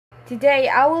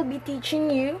Today I will be teaching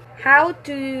you how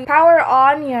to power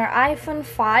on your iPhone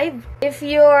 5 if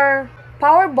your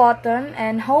power button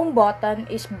and home button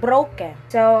is broken.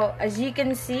 So as you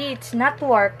can see, it's not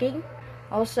working.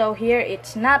 Also here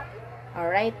it's not.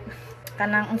 Alright.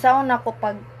 Kanang unsaon ako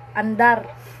pag andar.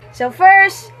 So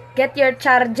first, get your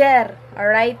charger.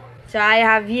 Alright. So I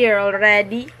have here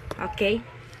already. Okay.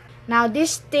 Now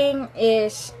this thing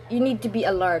is, you need to be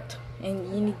alert and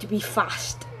you need to be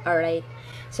fast. Alright.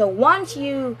 So once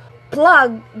you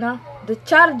plug the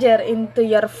charger into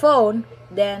your phone,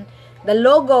 then the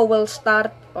logo will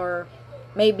start, or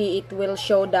maybe it will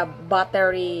show the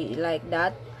battery like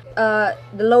that. The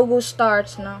logo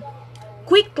starts.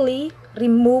 Quickly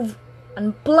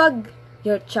unplug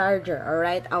your charger.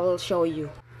 Alright, I will show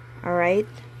you. Alright.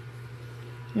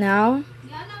 Now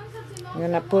I'm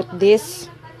gonna put this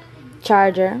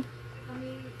charger.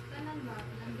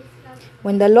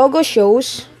 When the logo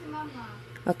shows,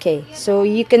 okay, so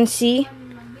you can see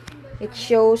it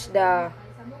shows the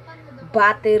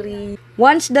battery.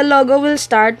 Once the logo will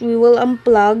start, we will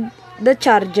unplug the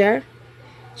charger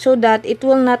so that it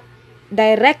will not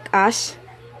redirect us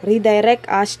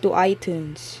to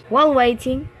iTunes. While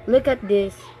waiting, look at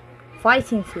this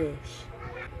fighting fish.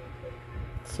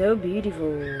 So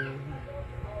beautiful.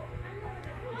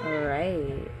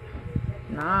 Alright.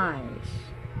 Nice.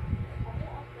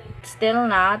 Still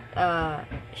not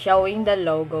showing the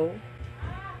logo.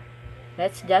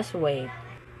 Let's just wait.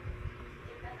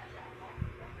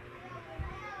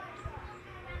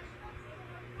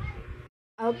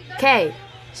 Okay,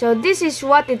 so this is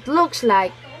what it looks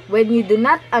like when you do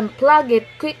not unplug it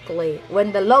quickly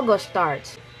when the logo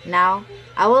starts. Now,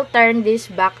 I will turn this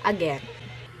back again.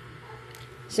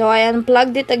 So I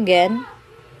unplugged it again.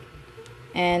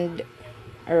 And,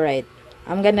 alright,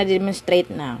 I'm gonna demonstrate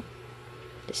now.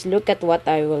 Just look at what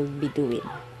I will be doing.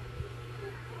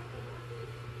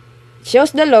 It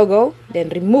shows the logo, then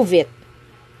remove it.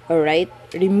 Alright,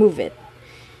 remove it.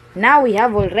 Now we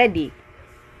have already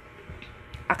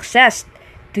access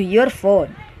to your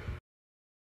phone.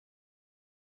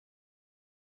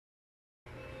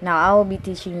 Now I will be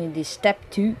teaching you this step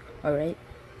 2. Alright.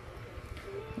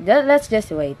 Let's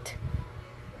just wait.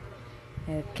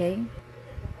 Okay.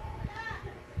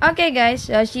 Okay guys,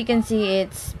 as you can see,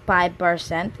 it's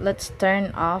 5%. Let's turn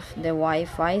off the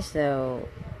Wi-Fi so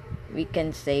we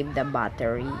can save the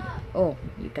battery. Oh,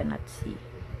 you cannot see.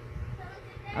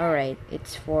 Alright,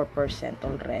 it's 4%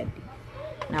 already.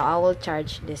 Now I will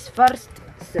charge this first,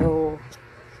 so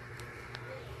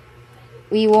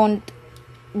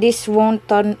this won't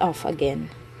turn off again.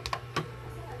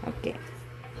 Okay,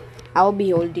 I'll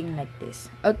be holding like this.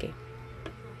 Okay.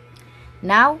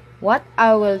 Now, what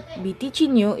I will be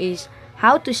teaching you is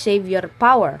how to save your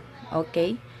power.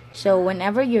 Okay, so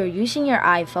whenever you're using your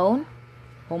iPhone,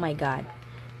 oh my god,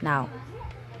 now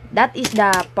that is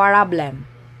the problem.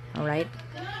 Alright,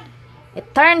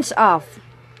 it turns off.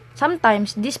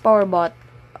 Sometimes this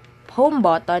home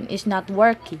button is not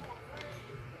working.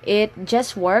 It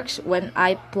just works when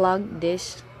I plug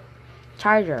this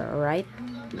charger. Alright,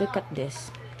 look at this.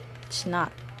 It's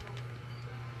not.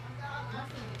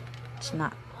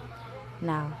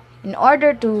 Now, in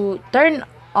order to turn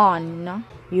on,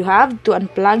 you have to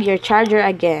unplug your charger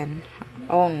again.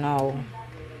 Oh no.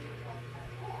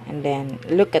 And then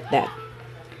look at that.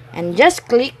 And just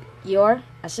click your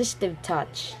assistive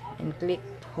touch and click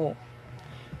home.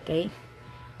 Okay.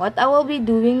 What I will be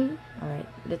doing, alright,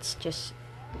 let's just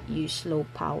use low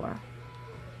power.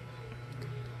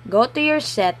 Go to your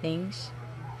settings.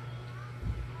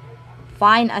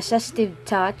 Find assistive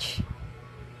touch.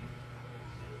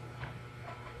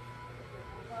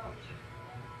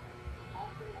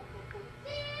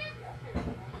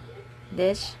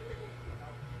 This,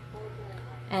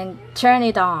 and turn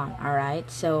it on. Alright,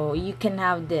 so you can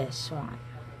have this one.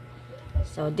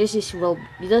 So this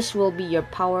will be your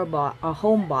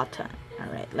home button.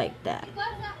 Alright, like that.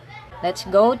 Let's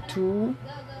go to,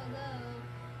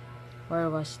 where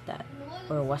was that?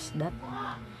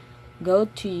 Go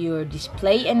to your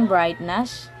display and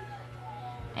brightness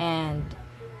and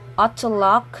auto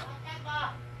lock.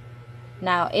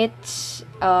 Now it's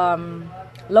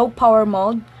low power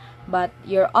mode, but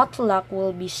your auto lock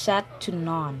will be set to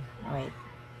none. Right,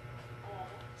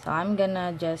 so I'm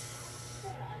gonna just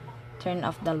turn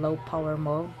off the low power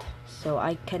mode so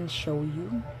I can show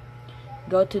you.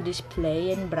 Go to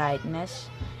display and brightness,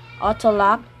 auto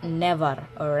lock never.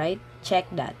 Alright, check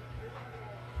that.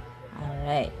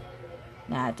 Alright,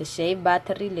 now to save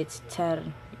battery, let's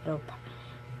turn low.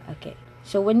 Okay,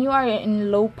 so when you are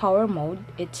in low power mode,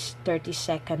 it's 30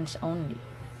 seconds only.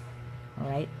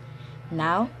 Alright,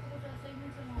 now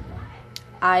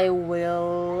I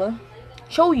will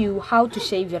show you how to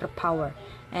save your power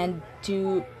and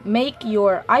to make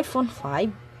your iPhone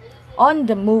 5 on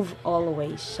the move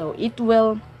always, so it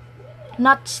will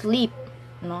not sleep,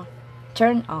 no,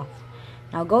 turn off.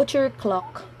 Now go to your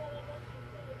clock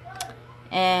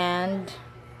and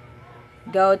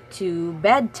go to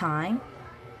bedtime.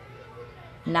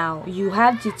 Now you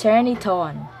have to turn it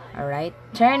on. Alright,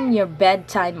 turn your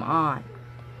bedtime on,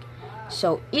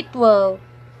 so it will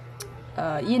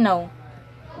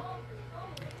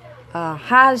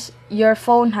has your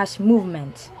phone has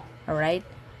movement. Alright,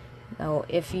 so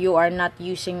if you are not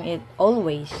using it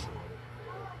always,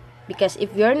 because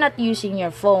if you're not using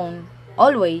your phone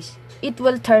always, it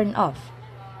will turn off.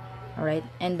 Alright,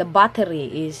 and the battery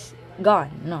is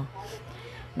gone. No,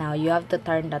 now you have to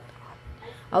turn that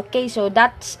on. Okay, so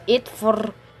that's it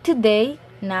for today.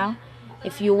 Now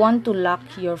if you want to lock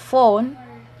your phone,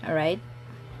 alright,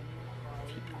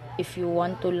 if you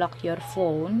want to lock your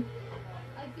phone,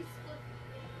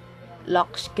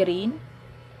 lock screen,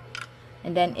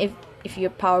 and then if your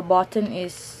power button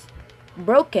is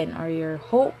broken, or your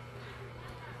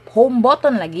home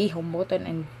button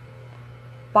and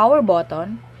power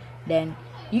button, then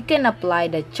you can apply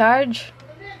the charge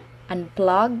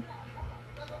unplug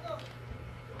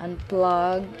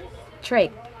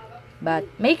trick, but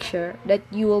make sure that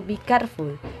you will be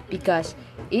careful, because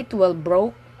it will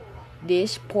broke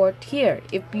this port here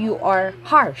if you are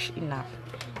harsh enough.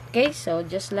 Okay, so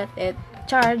just let it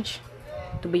charge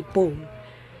to be pulled.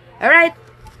 Alright,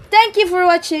 thank you for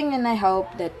watching, and I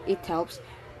hope that it helps.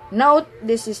 Note,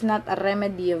 this is not a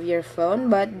remedy of your phone,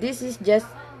 but this is just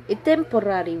a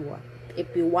temporary one.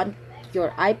 If you want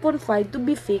your iPhone 5 to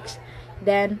be fixed,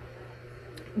 then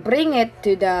bring it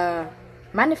to the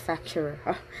manufacturer.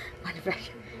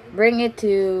 Bring it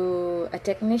to a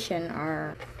technician,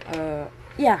 or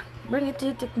bring it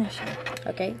to a technician.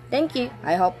 Okay, thank you.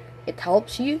 I hope it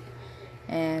helps you,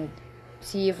 and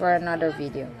see you for another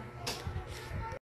video.